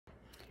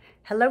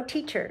Hello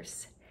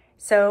teachers.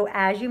 So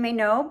as you may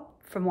know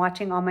from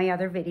watching all my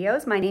other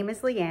videos, my name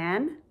is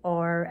Leanne,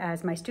 or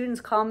as my students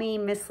call me,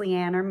 Miss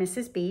Leanne or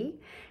Mrs. B.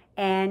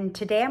 And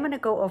today I'm going to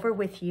go over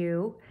with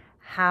you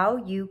how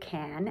you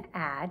can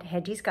add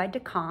Hedgy's Guide to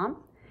Calm,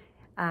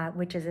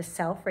 which is a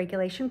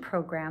self-regulation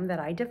program that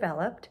I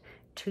developed,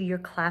 to your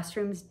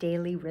classroom's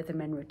daily rhythm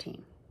and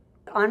routine.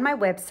 On my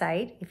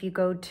website, if you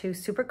go to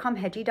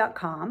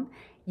supercalmhedgy.com,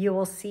 you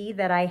will see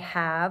that I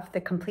have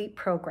the complete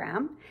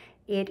program.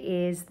 It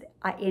is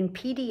in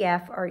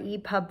PDF or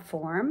EPUB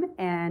form,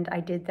 and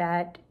I did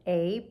that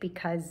A,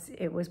 because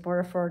it was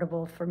more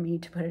affordable for me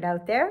to put it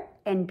out there,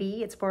 and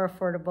B, it's more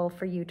affordable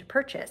for you to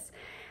purchase.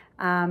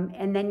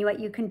 And then what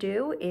you can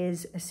do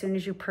is, as soon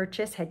as you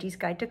purchase Hedgy's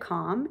Guide to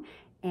Calm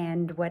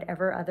and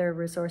whatever other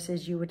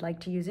resources you would like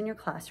to use in your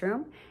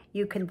classroom,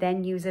 you can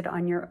then use it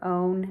on your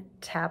own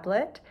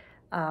tablet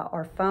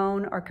or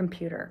phone or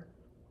computer.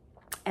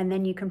 And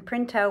then you can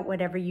print out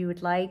whatever you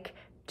would like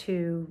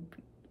to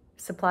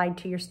supplied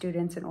to your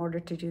students in order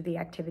to do the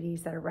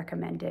activities that are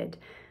recommended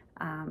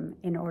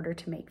in order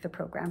to make the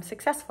program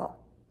successful.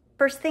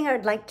 First thing I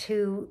would like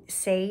to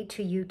say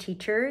to you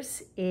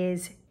teachers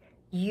is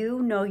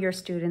you know your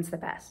students the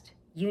best.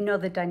 You know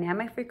the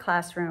dynamic of your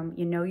classroom,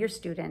 you know your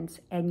students,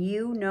 and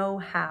you know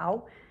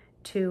how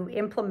to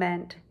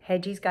implement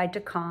Hedgy's Guide to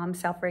Calm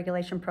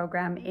self-regulation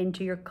program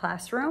into your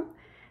classroom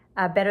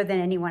better than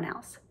anyone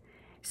else.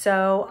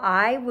 So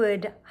I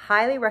would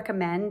highly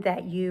recommend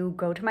that you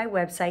go to my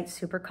website,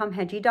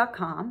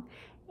 supercalmhedgy.com,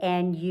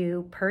 and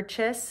you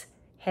purchase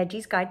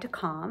Hedgy's Guide to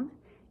Calm,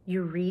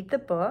 you read the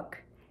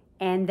book,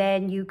 and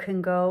then you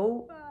can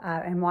go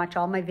and watch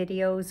all my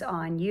videos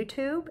on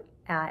YouTube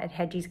at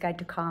Hedgy's Guide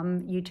to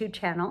Calm YouTube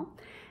channel,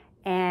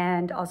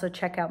 and also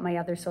check out my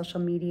other social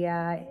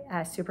media,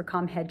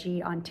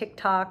 supercalmhedgy on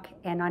TikTok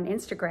and on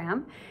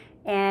Instagram.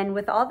 And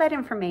with all that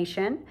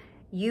information,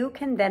 you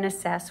can then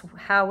assess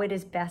how it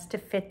is best to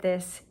fit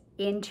this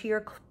into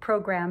your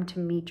program to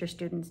meet your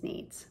students'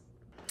 needs.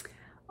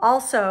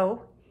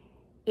 Also,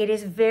 it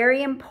is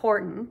very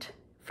important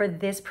for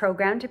this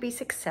program to be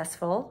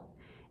successful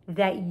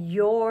that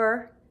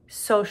your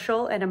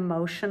social and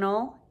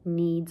emotional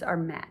needs are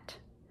met.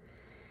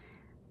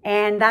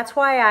 And that's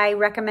why I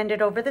recommend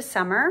it over the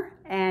summer,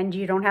 and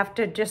you don't have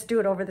to just do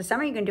it over the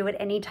summer, you can do it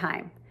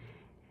anytime.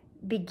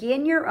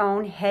 Begin your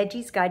own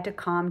Hedgy's Guide to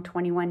Calm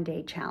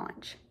 21-day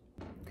challenge.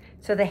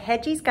 So the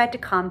Hedgy's Guide to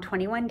Calm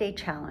 21-day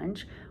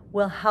challenge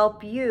will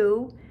help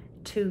you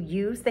to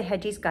use the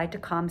Hedgy's Guide to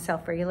Calm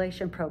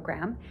self-regulation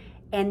program,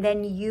 and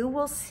then you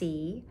will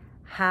see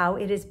how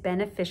it is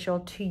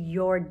beneficial to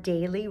your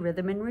daily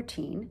rhythm and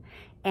routine,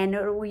 and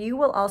you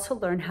will also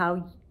learn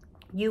how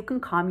you can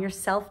calm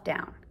yourself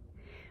down.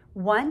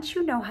 Once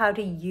you know how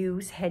to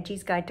use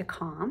Hedgy's Guide to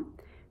Calm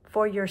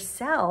for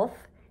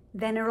yourself,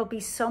 then it will be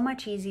so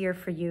much easier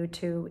for you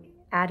to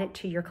add it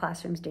to your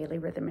classroom's daily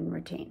rhythm and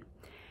routine.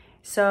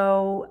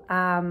 So,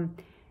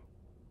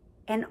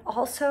 and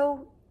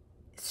also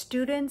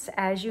students,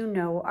 as you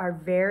know, are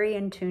very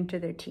in tune to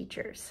their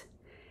teachers.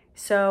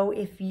 So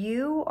if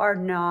you are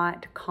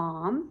not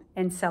calm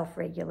and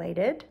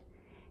self-regulated,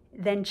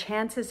 then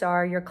chances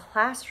are your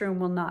classroom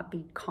will not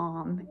be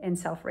calm and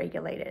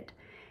self-regulated.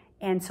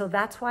 And so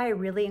that's why I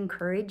really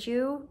encourage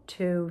you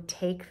to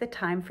take the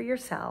time for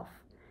yourself,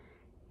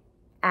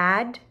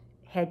 add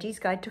Hedgy's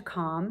Guide to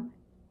Calm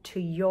to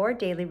your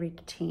daily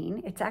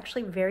routine. It's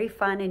actually very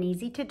fun and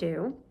easy to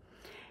do.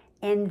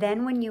 And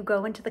then when you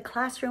go into the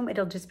classroom,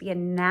 it'll just be a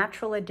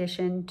natural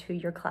addition to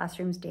your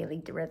classroom's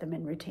daily rhythm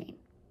and routine.